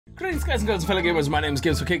Greetings guys and girls and fellow gamers, my name is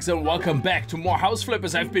Games for Kicks and welcome back to more house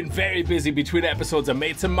flippers. I've been very busy between episodes. I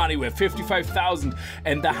made some money. We're 55,000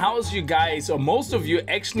 and the house you guys, or most of you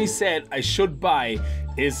actually said I should buy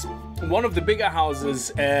is one of the bigger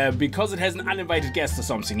houses because it has an uninvited guest or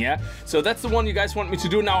something, yeah? So that's the one you guys want me to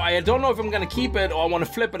do now. I don't know if I'm gonna keep it or I want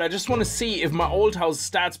to flip it. I just want to see if my old house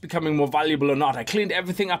starts becoming more valuable or not. I cleaned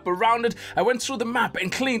everything up around it. I went through the map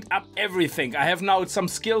and cleaned up everything. I have now some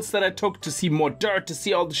skills that I took to see more dirt, to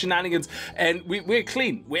see all the shenanigans, and we're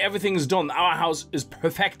clean. Everything is done. Our house is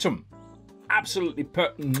perfectum. Absolutely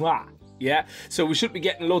mwah. Yeah, so we should be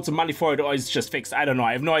getting loads of money for it, or it's just fixed. I don't know.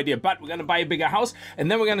 I have no idea. But we're gonna buy a bigger house,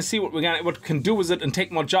 and then we're gonna see what we can do with it, and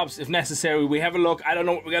take more jobs if necessary. We have a look. I don't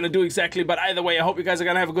know what we're gonna do exactly, but either way, I hope you guys are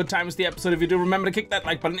gonna have a good time with the episode. If you do, remember to kick that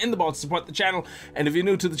like button in the ball to support the channel. And if you're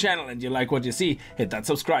new to the channel and you like what you see, hit that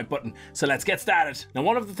subscribe button. So let's get started. Now,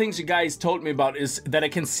 one of the things you guys told me about is that I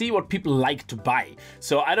can see what people like to buy.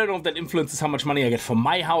 So I don't know if that influences how much money I get for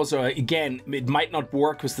my house, or again, it might not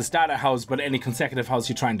work with the starter house, but any consecutive house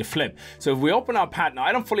you're trying to flip. So if we open our pad now,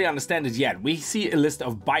 I don't fully understand it yet. We see a list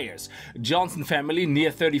of buyers. Johnson family,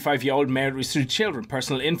 near 35-year-old, married with 3 children.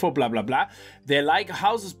 Personal info, blah, blah, blah. They like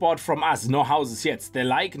houses bought from us. No houses yet. They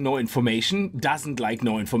like no information. Doesn't like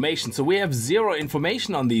no information. So we have 0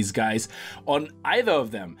 information on these guys, on either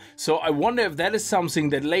of them. So I wonder if that is something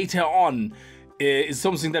that later on is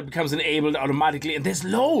something that becomes enabled automatically. And there's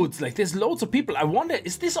loads of people. I wonder,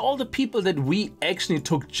 is this all the people that we actually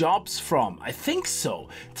took jobs from? I think so.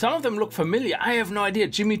 Some of them look familiar. I have no idea.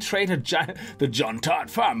 Jimmy Trader, the John Todd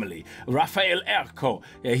family, Rafael Erco.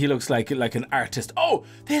 Yeah, he looks like an artist. Oh,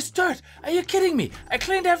 there's dirt. Are you kidding me? I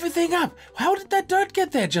cleaned everything up. How did that dirt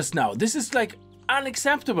get there just now? This is like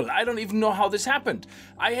unacceptable. I don't even know how this happened.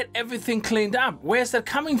 I had everything cleaned up. Where's that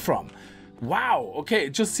coming from? Wow, okay,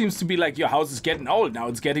 it just seems to be like your house is getting old now,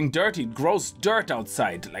 it's getting dirty, gross dirt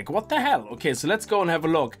outside. Like, what the hell? Okay, so let's go and have a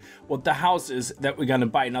look what the house is that we're gonna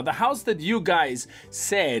buy. Now, the house that you guys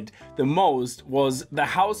said the most was the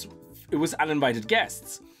house, it was uninvited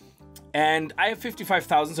guests. And I have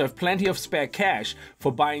 55,000, so I have plenty of spare cash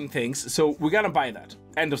for buying things, so we're gonna buy that.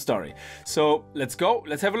 End of story. So, let's go,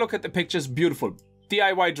 let's have a look at the pictures. Beautiful.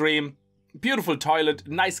 DIY dream. Beautiful toilet,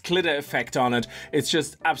 nice glitter effect on it. It's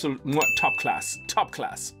just absolute top class, top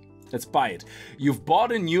class. Let's buy it. You've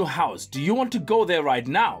bought a new house. Do you want to go there right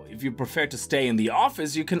now? If you prefer to stay in the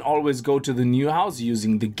office, you can always go to the new house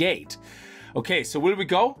using the gate. Okay, so will we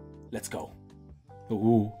go? Let's go.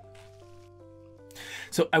 Ooh.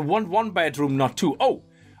 So I want 1 bedroom, not 2. Oh,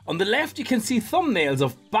 on the left, you can see thumbnails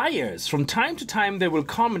of buyers. From time to time, they will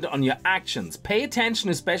comment on your actions. Pay attention,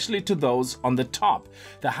 especially to those on the top.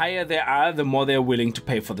 The higher they are, the more they're willing to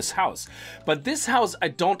pay for this house. But this house, I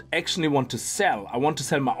don't actually want to sell. I want to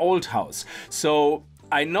sell my old house. So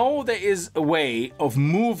I know there is a way of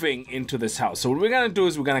moving into this house. So what we're going to do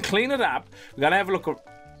is we're going to clean it up. We're going to have a look at...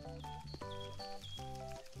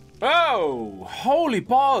 Oh, holy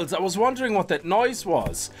balls. I was wondering what that noise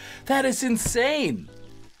was. That is insane.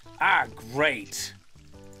 Ah, great.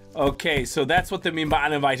 Okay, so that's what they mean by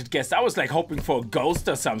uninvited guests. I was like hoping for a ghost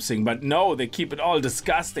or something, but no, they keep it all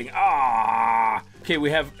disgusting. Ah. Okay,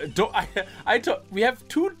 we have we have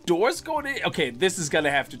 2 doors going in. Okay, this is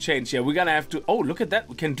gonna have to change here. We're gonna have to. Oh, look at that.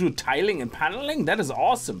 We can do tiling and paneling. That is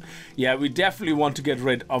awesome. Yeah, we definitely want to get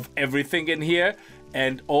rid of everything in here.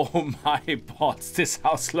 And oh my balls, this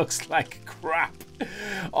house looks like crap.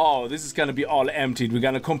 Oh, this is gonna be all emptied. We're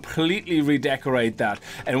gonna completely redecorate that.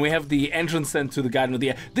 And we have the entrance then to the garden of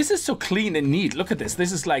the air. This is so clean and neat. Look at this.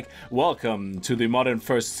 This is like, welcome to the modern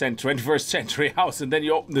 21st century house. And then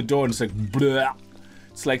you open the door and it's like, blah.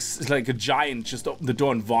 It's like a giant just opened the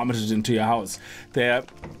door and vomited into your house. There.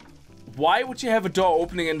 Why would you have a door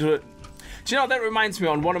opening into it? Do you know, that reminds me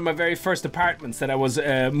on one of my very first apartments that I was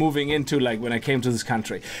moving into, like when I came to this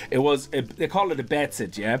country. It was, they call it a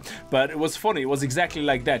bedsit, yeah? But it was funny, it was exactly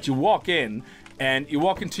like that. You walk in, and you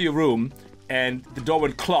walk into your room, and the door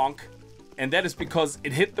went clonk, and that is because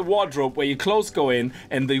it hit the wardrobe where your clothes go in,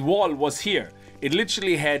 and the wall was here. It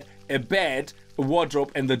literally had a bed, a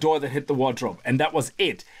wardrobe, and the door that hit the wardrobe, and that was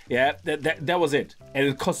it. Yeah, that was it. And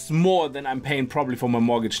it costs more than I'm paying probably for my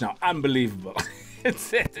mortgage now. Unbelievable.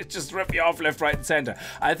 It's it. It just ripped you off left, right, and center.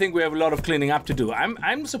 I think we have a lot of cleaning up to do.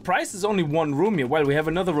 I'm surprised there's only 1 room here. Well, we have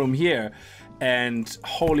another room here, and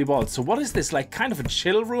holy balls. So what is this? Like kind of a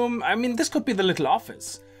chill room? I mean, this could be the little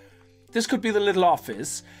office. This could be the little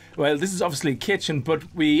office. well, this is obviously a kitchen, but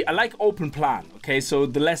I like open plan, okay? So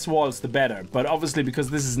the less walls, the better. But obviously, because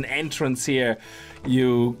this is an entrance here,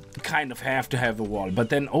 you kind of have to have a wall. But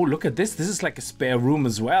then, oh, look at this. This is like a spare room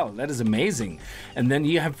as well. That is amazing. And then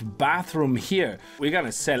you have a bathroom here. We're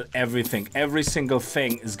gonna sell everything. Every single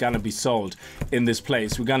thing is gonna be sold in this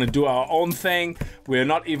place. We're gonna do our own thing. We're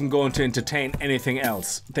not even going to entertain anything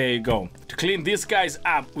else. There you go. To clean these guys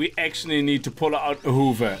up, we actually need to pull out a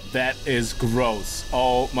Hoover. That is gross.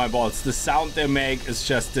 Oh my balls. The sound they make is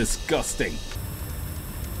just disgusting.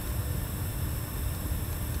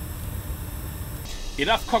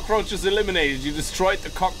 Enough cockroaches eliminated. You destroyed the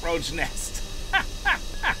cockroach nest.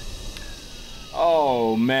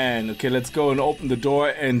 Oh man. Okay, let's go and open the door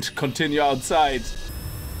and continue outside.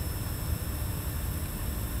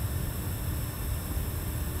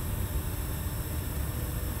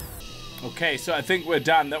 Okay, so I think we're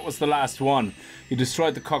done. That was the last one. You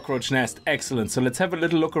destroyed the cockroach nest. Excellent. So let's have a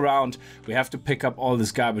little look around. We have to pick up all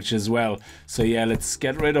this garbage as well. So yeah, let's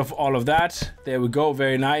get rid of all of that. There we go.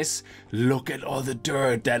 Very nice. Look at all the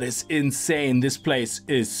dirt. That is insane. This place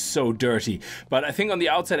is so dirty. But I think on the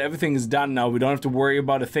outside, everything is done now. We don't have to worry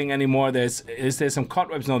about a thing anymore. Is there some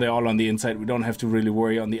cobwebs? No, they're all on the inside. We don't have to really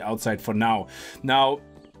worry on the outside for now. Now,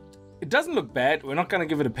 it doesn't look bad. We're not going to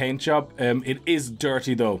give it a paint job. It is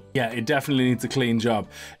dirty though. Yeah, it definitely needs a clean job.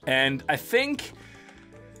 And I think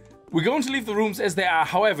we're going to leave the rooms as they are.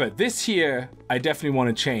 However, this here, I definitely want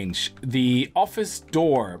to change. The office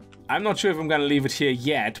door, I'm not sure if I'm going to leave it here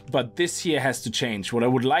yet, but this here has to change. What I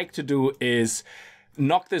would like to do is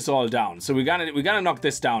knock this all down. So we're gonna knock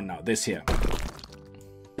this down now, this here.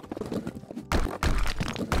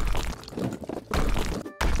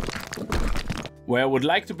 Where I would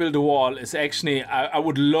like to build a wall is actually, I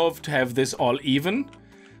would love to have this all even.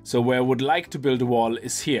 So where I would like to build a wall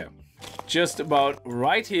is here. Just about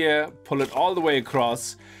right here, pull it all the way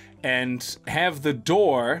across and have the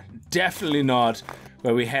door, definitely not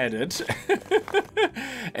where we had it.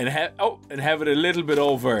 and have it a little bit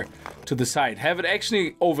over to the side. Have it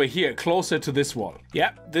actually over here, closer to this wall.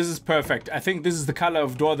 Yeah, this is perfect. I think this is the color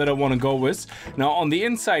of door that I want to go with. Now on the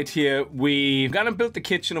inside here, we're gonna build the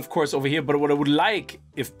kitchen, of course, over here. But what I would like,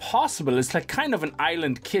 if possible, is like kind of an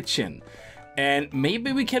island kitchen. And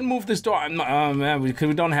maybe we can move this door. I'm not, we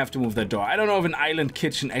don't have to move that door. I don't know if an island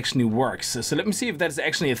kitchen actually works. So let me see if that's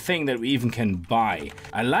actually a thing that we even can buy.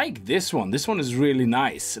 I like this one. This one is really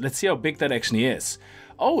nice. Let's see how big that actually is.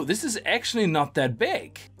 Oh, this is actually not that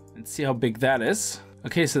big. Let's see how big that is.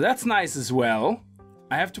 Okay, so that's nice as well.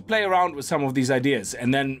 I have to play around with some of these ideas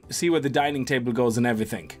and then see where the dining table goes and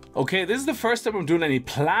everything. Okay, this is the first time I'm doing any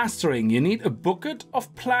plastering. You need a bucket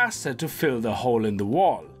of plaster to fill the hole in the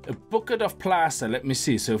wall. A bucket of plaster, let me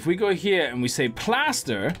see. So if we go here and we say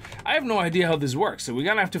plaster, I have no idea how this works. So we're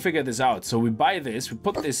gonna have to figure this out. So we buy this, we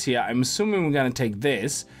put this here. I'm assuming we're gonna take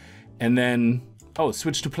this and then, oh,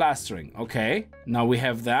 switch to plastering. Okay, now we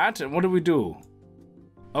have that. And what do we do?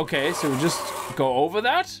 Okay, so we just go over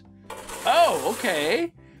that. Oh,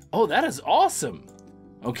 okay. Oh, that is awesome.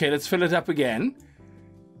 Okay, let's fill it up again.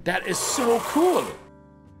 That is so cool.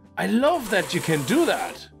 I love that you can do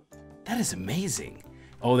that. That is amazing.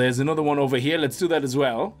 Oh, there's another one over here. Let's do that as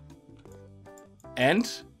well. And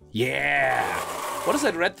yeah. What is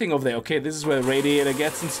that red thing over there? Okay, this is where the radiator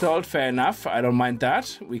gets installed. Fair enough. I don't mind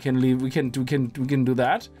that. We can leave. We can do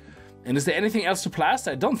that. And is there anything else to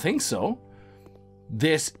plaster? I don't think so.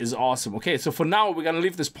 This is awesome. Okay, so for now, we're going to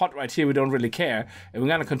leave this pot right here. We don't really care. And we're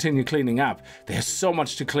going to continue cleaning up. There's so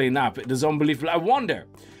much to clean up. It is unbelievable. I wonder,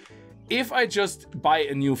 if I just buy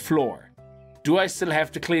a new floor, do I still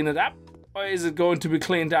have to clean it up? Or is it going to be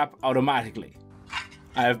cleaned up automatically?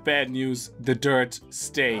 I have bad news. The dirt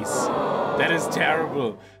stays. That is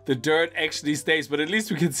terrible. The dirt actually stays, but at least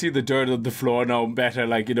we can see the dirt on the floor now better,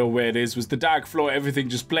 like, you know, where it is. With the dark floor, everything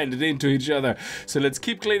just blended into each other. So let's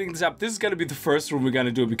keep cleaning this up. This is going to be the first room we're going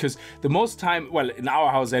to do, because the most time, well, in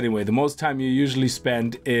our house anyway, the most time you usually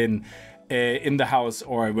spend in the house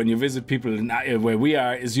or when you visit people where we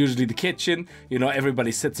are is usually the kitchen. You know, everybody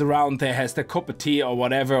sits around there, has their cup of tea or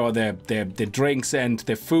whatever, or their drinks and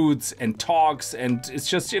their foods and talks, and it's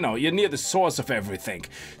just, you know, you're near the source of everything.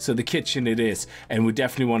 So the kitchen it is, and we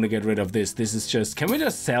definitely want to get rid of this. This is just, can we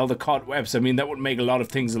just sell the cobwebs? I mean, that would make a lot of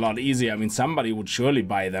things a lot easier. I mean, somebody would surely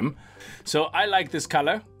buy them. So I like this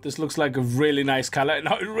color. This looks like a really nice color.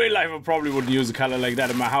 Now, in real life, I probably wouldn't use a color like that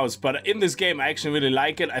in my house, but in this game, I actually really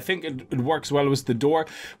like it. I think it works well with the door.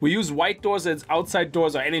 We use white doors as outside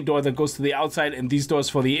doors, or any door that goes to the outside, and these doors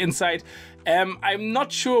for the inside. I'm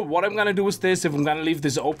not sure what I'm gonna do with this, if I'm gonna leave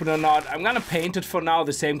this open or not. I'm gonna paint it for now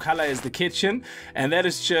the same color as the kitchen, and that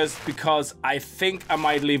is just because I think I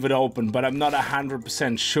might leave it open, but I'm not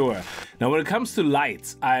 100% sure. Now, when it comes to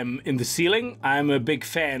lights, I'm in the ceiling. I'm a big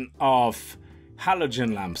fan of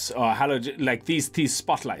halogen lamps, or halogen, like these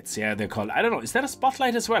spotlights. Yeah, they're called. I don't know. Is that a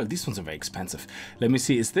spotlight as well? These ones are very expensive. Let me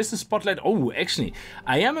see. Is this a spotlight? Oh, actually,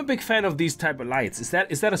 I am a big fan of these type of lights. Is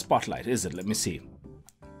that a spotlight? Is it? Let me see.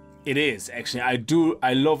 It is, actually.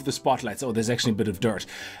 I love the spotlights. Oh, there's actually a bit of dirt.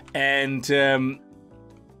 And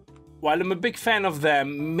while I'm a big fan of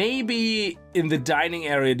them, maybe in the dining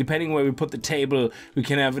area, depending where we put the table, we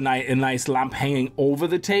can have a nice lamp hanging over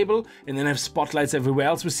the table and then have spotlights everywhere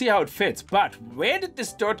else. We'll see how it fits. But where did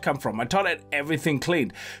this dirt come from? I thought I had everything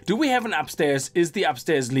cleaned. Do we have an upstairs? Is the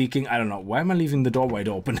upstairs leaking? I don't know. Why am I leaving the door wide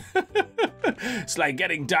open? It's like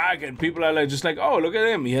getting dark and people are like, just like, oh, look at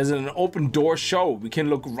him. He has an open door show. We can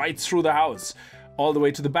look right through the house, all the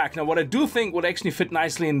way to the back. Now, what I do think would actually fit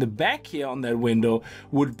nicely in the back here on that window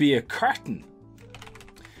would be a curtain.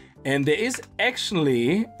 And there is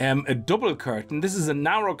actually a double curtain. This is a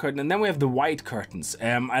narrow curtain, and then we have the white curtains.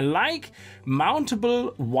 I like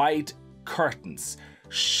mountable white curtains.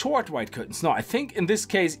 Short white curtains. No, I think in this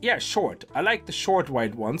case, yeah, short. I like the short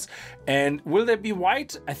white ones. And will there be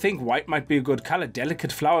white? I think white might be a good color.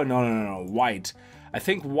 Delicate flower? No, white. I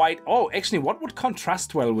think white. Oh, actually, what would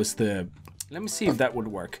contrast well with the... Let me see if that would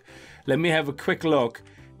work. Let me have a quick look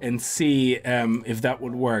and see if that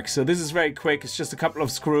would work. So this is very quick. It's just a couple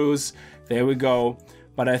of screws. There we go.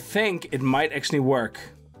 But I think it might actually work.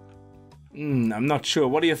 I'm not sure.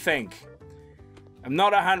 What do you think? I'm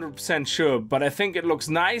not 100% sure, but I think it looks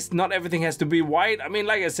nice. Not everything has to be white. I mean,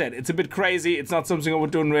 like I said, it's a bit crazy. It's not something I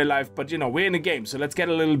would do in real life, but you know, we're in a game, so let's get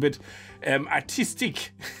a little bit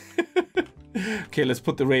artistic. Okay, let's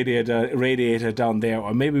put the radiator down there,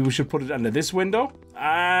 or maybe we should put it under this window.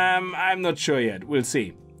 I'm not sure yet. We'll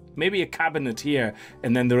see. Maybe a cabinet here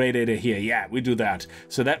and then the radiator here. Yeah, we do that.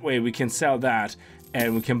 So that way we can sell that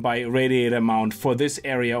and we can buy a radiator mount for this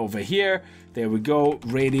area over here. There we go.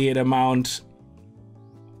 Radiator mount,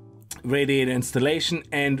 radiator installation,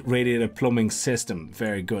 and radiator plumbing system.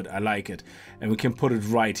 Very good. I like it. And we can put it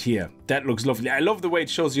right here. That looks lovely. I love the way it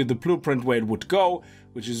shows you the blueprint where it would go,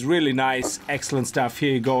 which is really nice. Excellent stuff.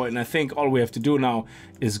 Here you go. And I think all we have to do now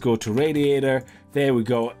is go to radiator. There we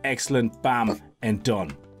go. Excellent. Bam. And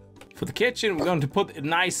done. For the kitchen, we're going to put a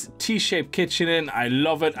nice T-shaped kitchen in. I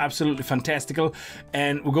love it. Absolutely fantastical.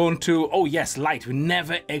 And we're going to, oh yes, light. We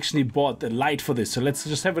never actually bought the light for this. So let's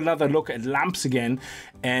just have another look at lamps again.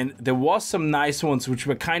 And there was some nice ones which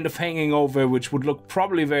were kind of hanging over, which would look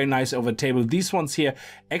probably very nice over a table. These ones here,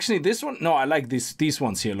 actually this one, no, I like these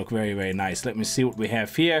ones here look very, very nice. Let me see what we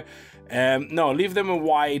have here. No, leave them in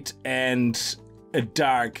white and a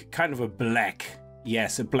dark, kind of a black.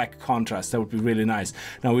 Yes, a black contrast. That would be really nice.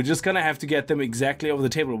 Now we're just gonna have to get them exactly over the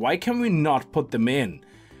table. Why can we not put them in?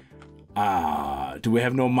 Do we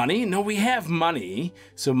have no money? No, we have money.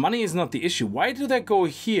 So money is not the issue. Why do they go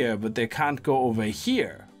here, but they can't go over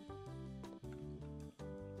here?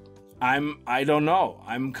 I don't know.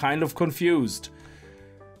 I'm kind of confused.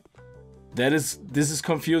 This is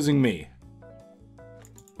confusing me.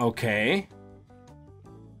 Okay.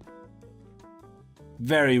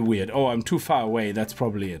 Very weird. Oh, I'm too far away. That's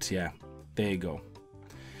probably it. Yeah. There you go.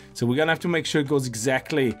 So we're gonna have to make sure it goes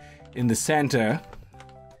exactly in the center.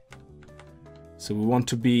 So we want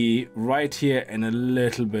to be right here and a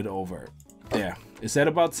little bit over. There. Is that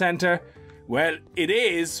about center? Well, it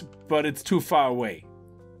is, but it's too far away.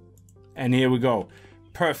 And here we go.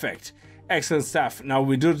 Perfect. Excellent stuff. Now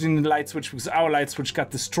we do need a light switch because our light switch got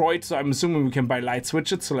destroyed. So I'm assuming we can buy light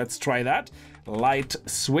switches. So let's try that. Light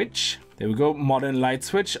switch. There we go. Modern light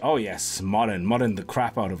switch. Oh yes, modern the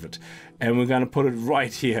crap out of it. And we're gonna put it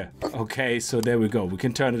right here. Okay, so there we go. We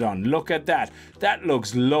can turn it on. Look at that. That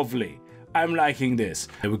looks lovely. I'm liking this.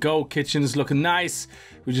 There we go. Kitchen is looking nice.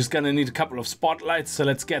 We're just gonna need a couple of spotlights, so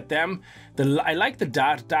let's get them. I like the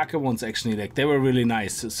darker ones actually. Like they were really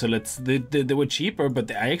nice. So they were cheaper,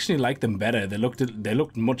 but I actually like them better. They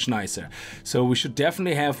looked much nicer. So we should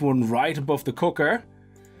definitely have one right above the cooker.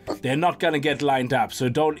 They're not gonna get lined up, so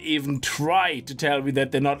don't even try to tell me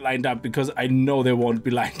that they're not lined up because I know they won't be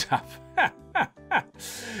lined up.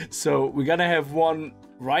 So we're gonna have one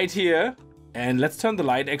right here, and let's turn the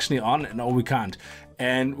light actually on. No, we can't.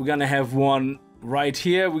 And we're gonna have one right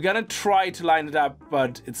here. We're gonna try to line it up,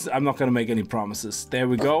 but I'm not gonna make any promises. There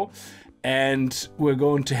we go. And we're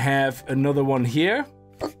going to have another one here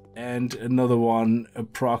and another one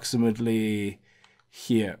approximately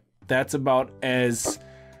here. That's about as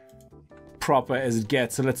proper as it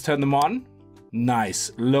gets. So let's turn them on.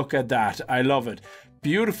 Nice. Look at that. I love it.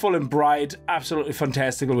 Beautiful and bright, absolutely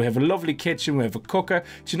fantastical. We have a lovely kitchen, we have a cooker.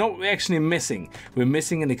 Do you know what we're actually missing? We're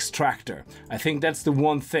missing an extractor. I think that's the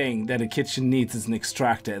one thing that a kitchen needs, is an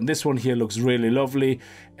extractor. And this one here looks really lovely.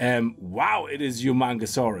 Wow, it is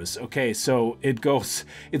Humongosaurus. Okay, so it goes,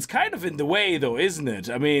 it's kind of in the way though, isn't it?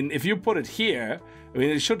 I mean, if you put it here, I mean,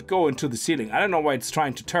 it should go into the ceiling. I don't know why it's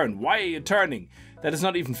trying to turn. Why are you turning? That is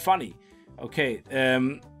not even funny. Okay,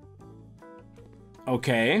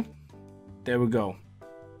 okay, there we go.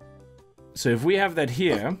 So if we have that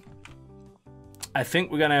here, I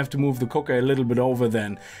think we're gonna have to move the cooker a little bit over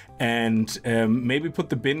then, and maybe put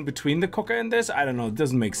the bin between the cooker and this. I don't know, it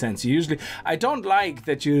doesn't make sense. Usually, I don't like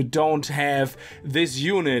that you don't have this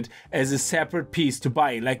unit as a separate piece to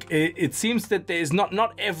buy. Like it seems that there is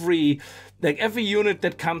not every, like every unit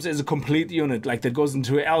that comes as a complete unit, like that goes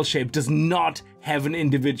into an L shape, does not have an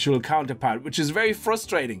individual counterpart, which is very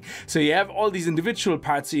frustrating. So you have all these individual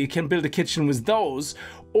parts, so you can build a kitchen with those,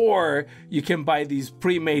 or you can buy these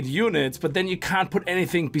pre-made units, but then you can't put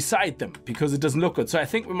anything beside them because it doesn't look good. So I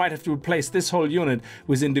think we might have to replace this whole unit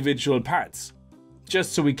with individual parts,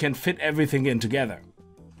 just so we can fit everything in together.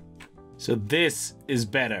 So this is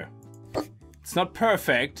better. It's not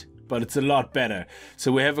perfect, but it's a lot better.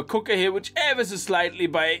 So we have a cooker here, which ever so slightly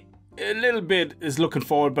by a little bit is looking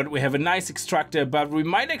forward, but we have a nice extractor, but we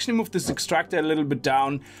might actually move this extractor a little bit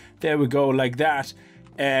down. There we go, like that.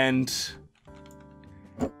 And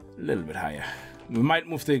a little bit higher. We might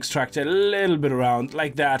move the extractor a little bit around,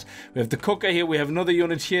 like that. We have the cooker here, we have another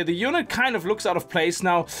unit here. The unit kind of looks out of place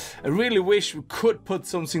now. I really wish we could put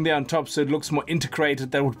something there on top so it looks more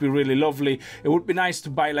integrated. That would be really lovely. It would be nice to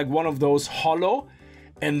buy like one of those hollow,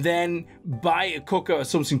 and then buy a cooker or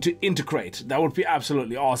something to integrate. That would be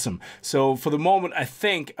absolutely awesome. So for the moment, I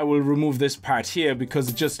think I will remove this part here because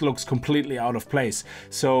it just looks completely out of place.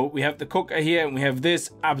 So we have the cooker here and we have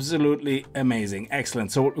this. Absolutely amazing.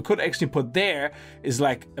 Excellent. So what we could actually put there is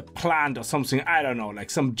like a plant or something. I don't know,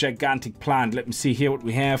 like some gigantic plant. Let me see here what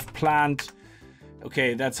we have. Plant.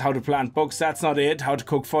 Okay, that's how to plant books. That's not it. How to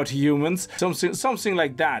cook 40 humans. Something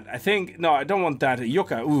like that. I think, no, I don't want that.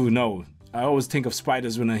 Yucca. Ooh, no. I always think of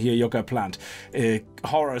spiders when I hear yucca plant.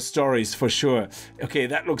 Horror stories for sure. Okay,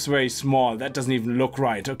 that looks very small. That doesn't even look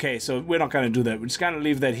right. Okay, so we're not gonna do that. We're just gonna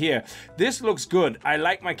leave that here. This looks good. I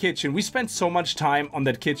like my kitchen. We spent so much time on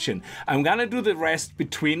that kitchen. I'm gonna do the rest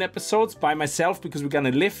between episodes by myself because we're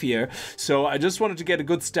gonna live here. So I just wanted to get a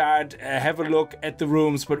good start, have a look at the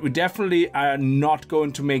rooms, but we definitely are not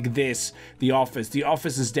going to make this the office. The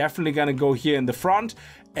office is definitely gonna go here in the front.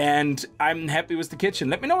 And I'm happy with the kitchen.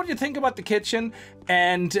 Let me know what you think about the kitchen.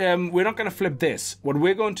 And we're not going to flip this. What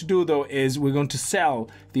we're going to do though is we're going to sell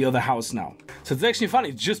the other house now. So it's actually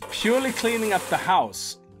funny, just purely cleaning up the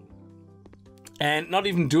house and not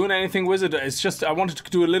even doing anything with it. It's just I wanted to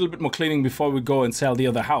do a little bit more cleaning before we go and sell the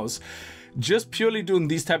other house. Just purely doing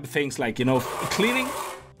these type of things, like, you know, cleaning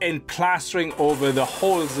and plastering over the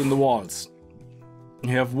holes in the walls.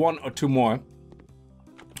 You have one or two more.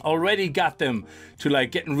 Already got them to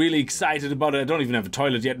like getting really excited about it. I don't even have a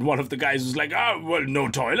toilet yet. And one of the guys was like, oh, well, no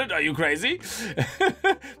toilet. Are you crazy?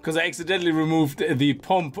 Because I accidentally removed the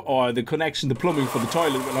pump or the connection, the plumbing for the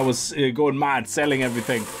toilet when I was going mad selling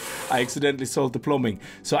everything. I accidentally sold the plumbing.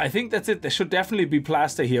 So I think that's it. There should definitely be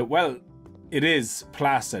plaster here. Well, it is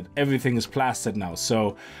plastered. Everything is plastered now.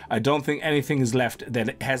 So I don't think anything is left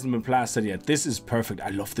that hasn't been plastered yet. This is perfect. I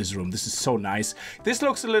love this room. This is so nice. This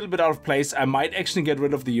looks a little bit out of place. I might actually get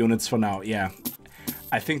rid of the units for now. Yeah.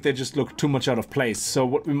 I think they just look too much out of place. So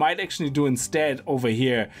what we might actually do instead over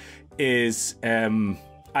here is,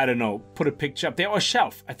 I don't know, put a picture up there or a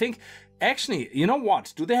shelf. I think, actually, you know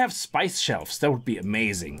what? Do they have spice shelves? That would be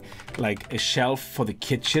amazing. Like a shelf for the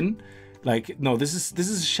kitchen. Like, no, this is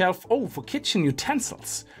a shelf, oh, for kitchen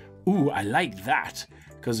utensils. Ooh, I like that.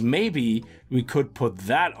 Because maybe we could put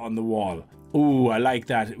that on the wall. Ooh, I like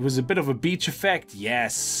that. It was a bit of a beach effect.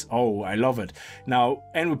 Yes. Oh, I love it. Now,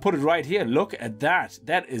 and we put it right here. Look at that.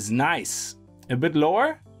 That is nice. A bit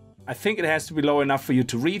lower? I think it has to be low enough for you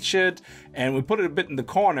to reach it. And we put it a bit in the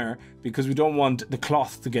corner because we don't want the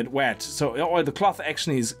cloth to get wet. So, or the cloth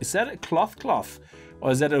actually is that a cloth? Or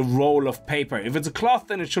is that a roll of paper? If it's a cloth,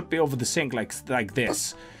 then it should be over the sink like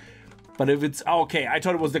this. But if it's, okay, I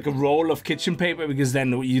thought it was like a roll of kitchen paper because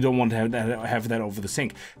then you don't want to have that over the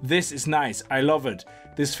sink. This is nice. I love it.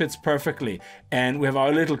 This fits perfectly. And we have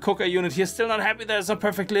our little cooker unit here. Still not happy that it's not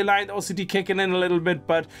perfectly aligned. OCD kicking in a little bit,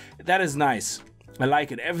 but that is nice. I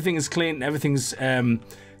like it. Everything is clean. Everything's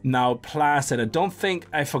now plastered. I don't think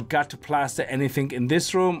I forgot to plaster anything in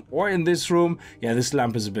this room or in this room. Yeah, this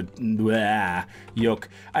lamp is a bit yuck.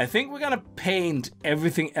 I think we're gonna paint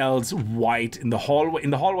everything else white in the hallway. In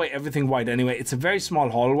the hallway, everything white anyway. It's a very small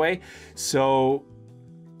hallway, so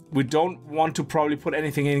we don't want to probably put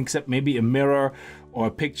anything in except maybe a mirror or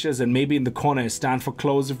pictures, and maybe in the corner a stand for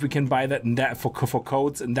clothes if we can buy that, and that for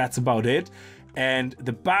coats, and that's about it. And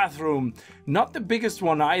the bathroom, not the biggest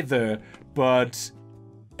one either,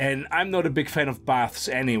 and I'm not a big fan of baths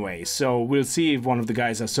anyway, so we'll see if one of the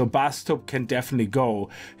guys are. So bathtub can definitely go,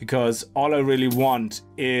 because all I really want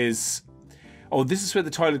is, oh, this is where the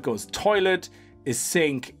toilet goes. Toilet is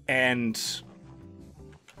sink and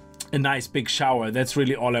a nice big shower. That's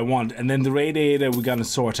really all I want. And then the radiator we're gonna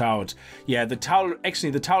sort out. Yeah, the towel,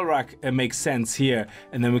 actually the towel rack makes sense here.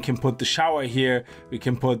 And then we can put the shower here. We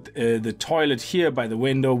can put the toilet here by the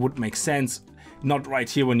window, would make sense. Not right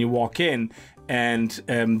here when you walk in. And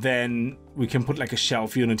then we can put like a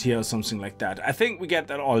shelf unit here or something like that. I think we get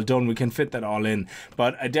that all done. We can fit that all in.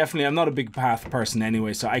 But I'm not a big bath person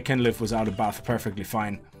anyway, so I can live without a bath perfectly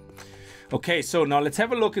fine. Okay, so now let's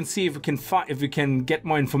have a look and see if we can get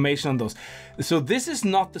more information on those. So this is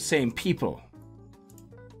not the same people.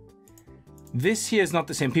 This here is not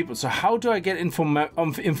the same people. So how do I get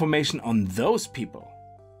information on those people?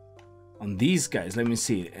 On these guys, let me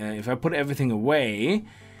see. If I put everything away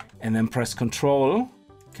and then press Control,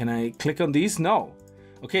 can I click on these? No.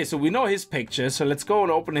 Okay, so we know his picture, so let's go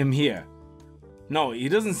and open him here. No, he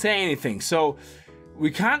doesn't say anything. So we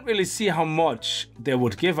can't really see how much they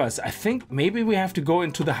would give us. I think maybe we have to go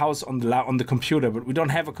into the house on the computer, but we don't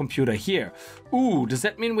have a computer here. Ooh, does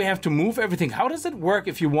that mean we have to move everything? How does it work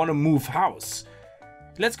if you want to move house?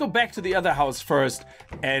 Let's go back to the other house first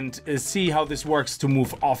and see how this works to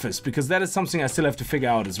move office, because that is something I still have to figure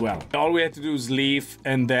out as well. All we had to do is leave,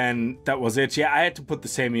 and then that was it. Yeah, I had to put the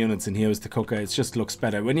same units in here as the cooker. It just looks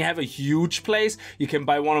better. When you have a huge place, you can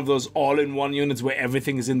buy one of those all-in-one units where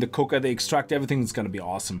everything is in the cooker. They extract everything. It's going to be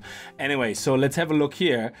awesome. Anyway, so let's have a look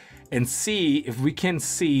here and see if we can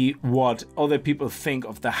see what other people think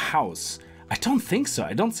of the house. I don't think so.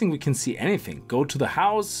 I don't think we can see anything. Go to the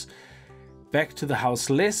house. Back to the house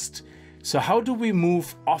list. So how do we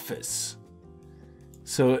move office?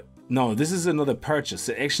 So no, this is another purchase.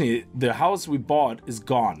 Actually, the house we bought is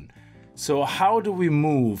gone. So how do we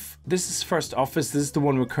move? This is first office. This is the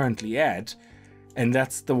one we're currently at. And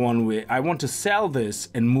that's the one I want to sell this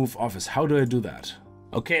and move office. How do I do that?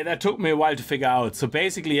 Okay, that took me a while to figure out. So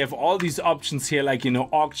basically you have all these options here, like, you know,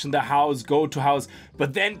 auction the house, go to house,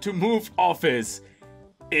 but then to move office,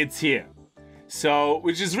 it's here. So,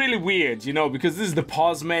 which is really weird, you know, because this is the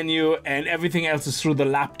pause menu and everything else is through the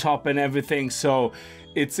laptop and everything. So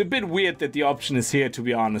it's a bit weird that the option is here, to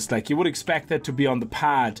be honest. Like, you would expect that to be on the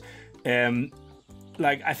pad.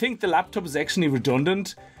 Like, I think the laptop is actually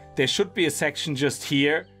redundant. There should be a section just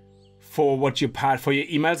here for what your pad, for your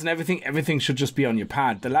emails and everything. Everything should just be on your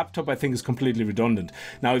pad. The laptop, I think, is completely redundant.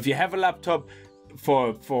 Now, if you have a laptop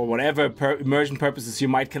for whatever immersion purposes, you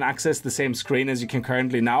can access the same screen as you can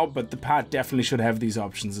currently now, but the pad definitely should have these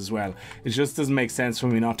options as well. It just doesn't make sense for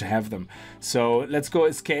me not to have them. So let's go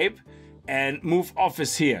escape and move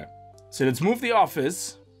office here. So let's move the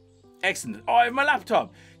office. Excellent. Oh, I have my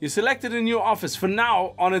laptop. You selected a new office. For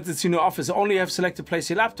now, on it, it's your new office. Only have selected place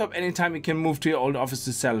your laptop. Anytime you can move to your old office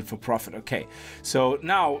to sell it for profit. Okay. So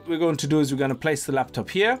now what we're going to do is we're going to place the laptop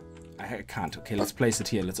here. I can't. Okay, let's place it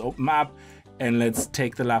here. Let's open map. And let's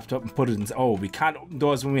take the laptop and put it in. Oh, we can't open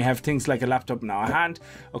doors when we have things like a laptop in our hand.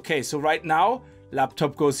 Okay, so right now,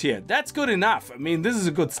 laptop goes here. That's good enough. I mean, this is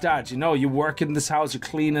a good start. You know, you work in this house, you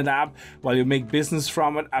clean it up while you make business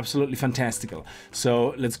from it. Absolutely fantastical.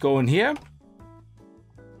 So let's go in here.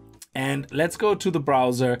 And let's go to the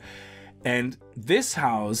browser. And this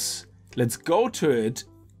house, let's go to it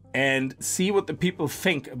and see what the people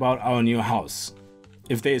think about our new house.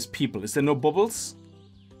 If there's people. Is there no bubbles?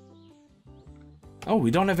 Oh,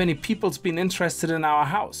 we don't have any people's been interested in our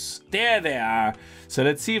house. There they are. So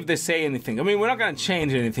let's see if they say anything. I mean, we're not going to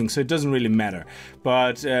change anything, so it doesn't really matter.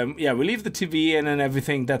 But yeah, we leave the TV in and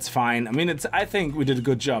everything. That's fine. I mean, I think we did a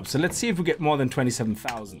good job. So let's see if we get more than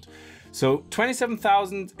 27,000. So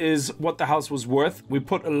 27,000 is what the house was worth. We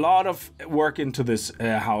put a lot of work into this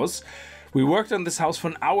house. We worked on this house for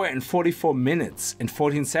 1 hour and 44 minutes and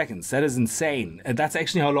 14 seconds. That is insane. And that's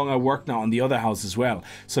actually how long I worked now on the other house as well.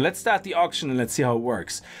 So let's start the auction and let's see how it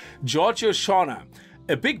works. Giorgio Shauna.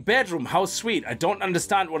 A big bedroom. How sweet. I don't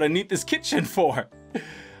understand what I need this kitchen for.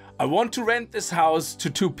 I want to rent this house to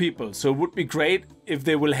 2 people. So it would be great if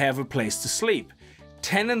they will have a place to sleep.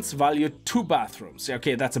 Tenants value 2 bathrooms.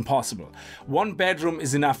 Okay, that's impossible. 1 bedroom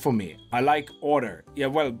is enough for me. I like order. Yeah,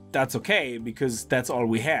 well, that's okay because that's all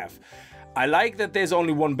we have. I like that there's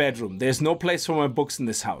only 1 bedroom. There's no place for my books in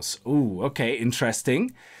this house. Ooh, okay,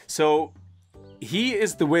 interesting. So he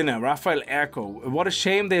is the winner, Rafael Erco. What a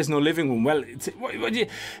shame there's no living room. Well, you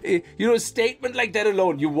know, a statement like that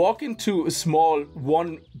alone, you walk into a small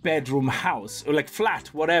 1-bedroom house, or like flat,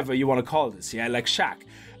 whatever you want to call this, yeah, like shack.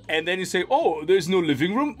 And then you say, oh, there's no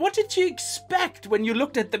living room. What did you expect when you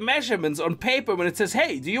looked at the measurements on paper when it says,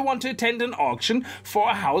 hey, do you want to attend an auction for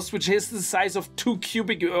a house which is the size of 2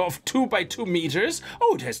 by 2 meters?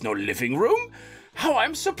 Oh, it has no living room? How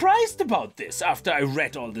I'm surprised about this after I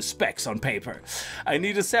read all the specs on paper. I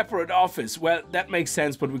need a separate office. Well, that makes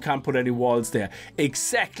sense, but we can't put any walls there.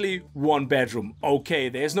 Exactly 1 bedroom. Okay,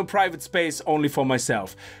 there's no private space, only for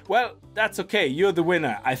myself. Well, that's okay. You're the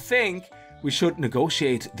winner. I think we should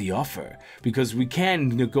negotiate the offer because we can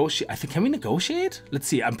negotiate. I think, can we negotiate? Let's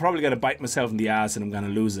see. I'm probably going to bite myself in the ass and I'm going to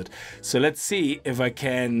lose it. So let's see if I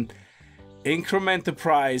can increment the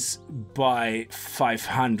price by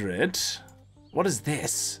 500. What is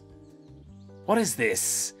this? What is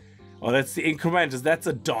this? Oh, that's the increment. That's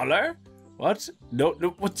 $1? What? No,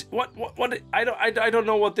 what? I don't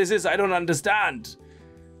know what this is. I don't understand.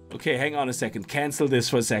 Okay, hang on a second. Cancel this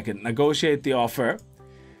for a second. Negotiate the offer.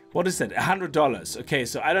 What is that? $100. Okay,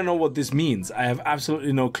 so I don't know what this means. I have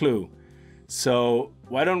absolutely no clue. So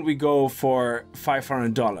why don't we go for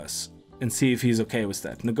 $500 and see if he's okay with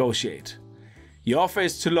that. Negotiate. Your offer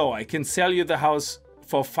is too low. I can sell you the house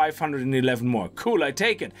for 511 more. Cool, I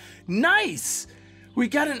take it. Nice! We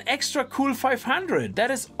got an extra cool 500.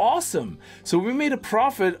 That is awesome. So we made a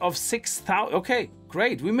profit of 6,000. Okay,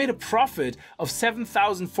 great. We made a profit of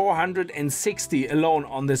 7,460 alone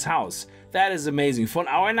on this house. That is amazing. For an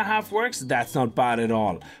hour and a half works, that's not bad at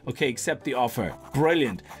all. Okay, accept the offer.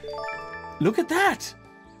 Brilliant. Look at that.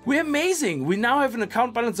 We're amazing. We now have an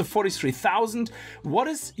account balance of 43,000. What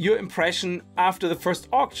is your impression after the first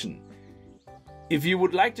auction? If you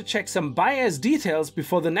would like to check some buyer's details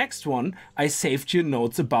before the next one, I saved you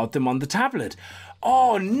notes about them on the tablet.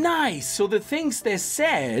 Oh, nice. So the things they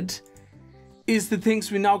said is the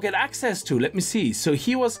things we now get access to. Let me see. So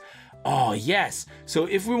he was... Oh, yes. So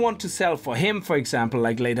if we want to sell for him, for example,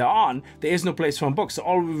 like later on, there is no place for books. So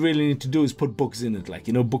all we really need to do is put books in it, like,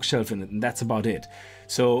 you know, bookshelf in it, and that's about it.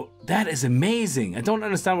 So that is amazing. I don't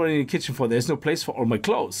understand what I need a kitchen for. There's no place for all my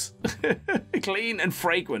clothes. Clean and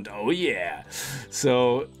fragrant. Oh, yeah.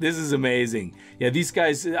 So this is amazing. Yeah, these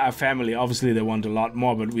guys are family. Obviously, they want a lot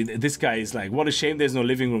more, but this guy is like, what a shame there's no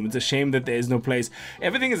living room. It's a shame that there is no place.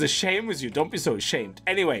 Everything is a shame with you. Don't be so ashamed.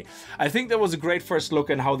 Anyway, I think that was a great first look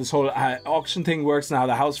at how this whole auction thing works and how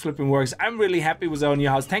the house flipping works. I'm really happy with our new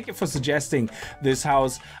house. Thank you for suggesting this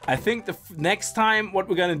house. I think the next time what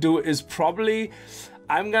we're going to do is probably...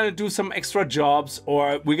 I'm gonna do some extra jobs,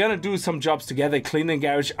 or we're gonna do some jobs together, clean the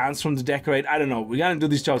garage, answer them to decorate. I don't know, we're gonna do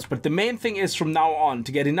these jobs, but the main thing is from now on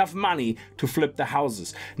to get enough money to flip the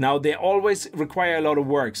houses. Now, they always require a lot of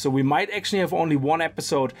work, so we might actually have only 1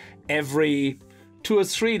 episode every 2 or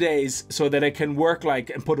 3 days so that I can work like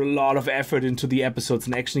and put a lot of effort into the episodes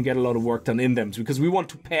and actually get a lot of work done in them, because we want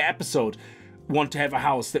to per episode want to have a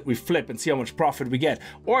house that we flip and see how much profit we get.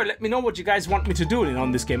 Or let me know what you guys want me to do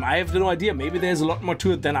on this game. I have no idea. Maybe there's a lot more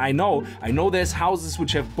to it than I know. I know there's houses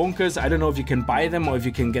which have bunkers. I don't know if you can buy them or if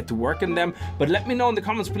you can get to work in them, but let me know in the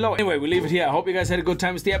comments below. Anyway, we'll leave it here. I hope you guys had a good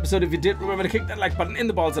time with the episode. If you did, remember to click that like button in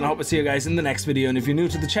the balls, and I hope I see you guys in the next video. And if you're new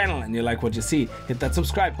to the channel and you like what you see, hit that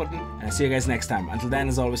subscribe button, and I'll see you guys next time. Until then,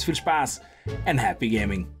 as always, viel Spaß and happy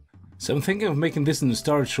gaming. So I'm thinking of making this in the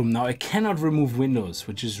storage room. Now I cannot remove windows,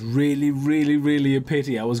 which is really a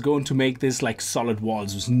pity. I was going to make this like solid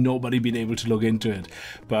walls with nobody being able to look into it,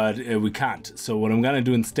 but we can't. So what I'm gonna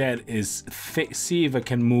do instead is see if I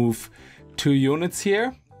can move 2 units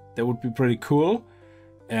here. That would be pretty cool.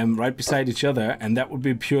 Right beside each other, and that would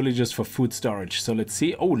be purely just for food storage. So let's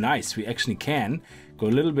see. Oh, nice. We actually can go a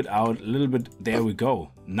little bit out, a little bit. There we go.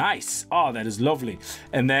 Nice. Oh, that is lovely.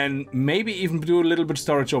 And then maybe even do a little bit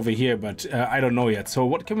storage over here, but I don't know yet. So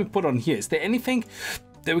what can we put on here? Is there anything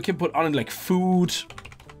that we can put on it, like food?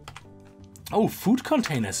 Oh, food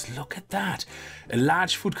containers. Look at that. A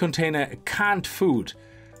large food container, canned food.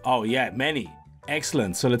 Oh yeah, many.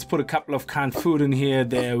 Excellent. So let's put a couple of canned food in here.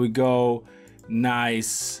 There we go.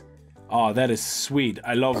 Nice. Oh, that is sweet.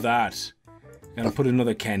 I love that. Gonna put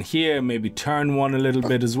another can here, maybe turn one a little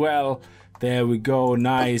bit as well. There we go.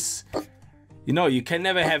 Nice. You know, you can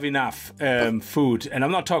never have enough food, and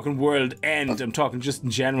I'm not talking world end, I'm talking just in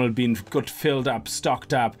general being good, filled up,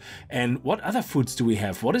 stocked up. And what other foods do we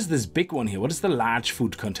have? What is this big one here? What is the large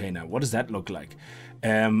food container? What does that look like?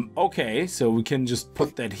 Okay, so we can just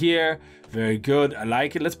put that here. Very good. I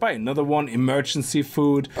like it. Let's buy another one. Emergency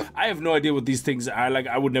food. I have no idea what these things are. Like,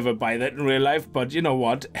 I would never buy that in real life, but you know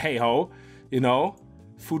what? Hey ho, you know,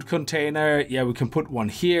 food container. Yeah, we can put one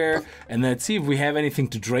here, and let's see if we have anything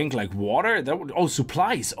to drink, like water. That would, oh,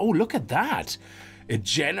 supplies. Oh, look at that. A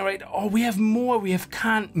generator. Oh, we have more. We have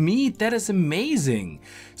canned meat. That is amazing.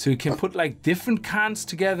 So you can put like different cans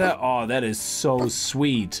together. Oh, that is so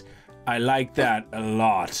sweet. I like that a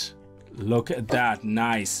lot. Look at that.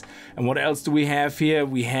 Nice. And what else do we have here?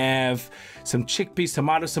 We have some chickpeas,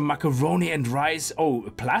 tomatoes, some macaroni and rice. Oh,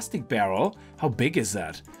 a plastic barrel. How big is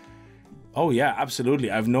that? Oh yeah,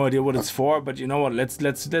 absolutely. I have no idea what it's for, but you know what?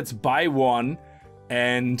 Let's buy one,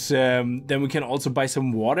 and then we can also buy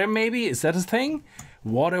some water. Maybe, is that a thing?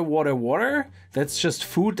 Water. That's just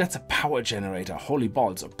food. That's a power generator. Holy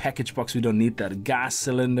balls. A package box. We don't need that. A gas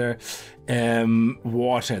cylinder.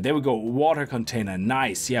 Water. There we go. Water container.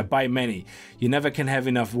 Nice. Yeah, buy many. You never can have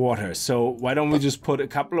enough water. So why don't we just put a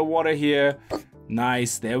couple of water here?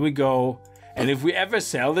 Nice. There we go. And if we ever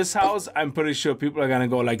sell this house, I'm pretty sure people are gonna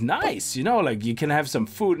go like, nice, you know, like you can have some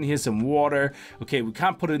food in here, some water. Okay, we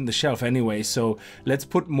can't put it in the shelf anyway, so let's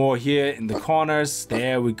put more here in the corners.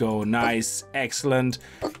 There we go. Nice, excellent,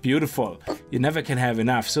 beautiful. You never can have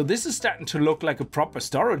enough. So this is starting to look like a proper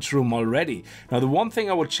storage room already. Now, the one thing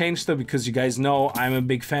I would change though, because you guys know I'm a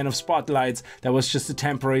big fan of spotlights, that was just a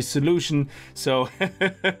temporary solution. So,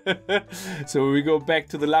 so we go back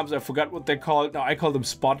to the lamps. I forgot what they're called. No, I call them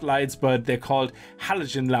spotlights, but they're called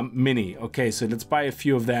halogen lamp mini. Okay, so let's buy a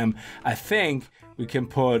few of them. I think we can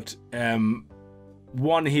put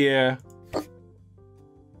one here,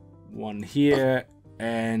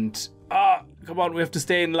 and come on, we have to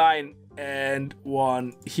stay in line, and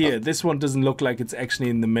one here. This one doesn't look like it's actually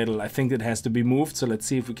in the middle. I think it has to be moved, so let's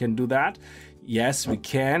see if we can do that. Yes, we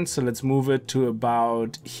can. So let's move it to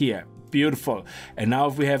about here. Beautiful. And now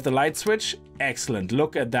if we have the light switch, excellent.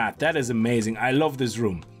 Look at that. That is amazing. I love this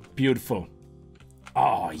room. Beautiful.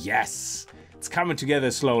 Oh, yes. It's coming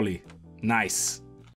together slowly. Nice.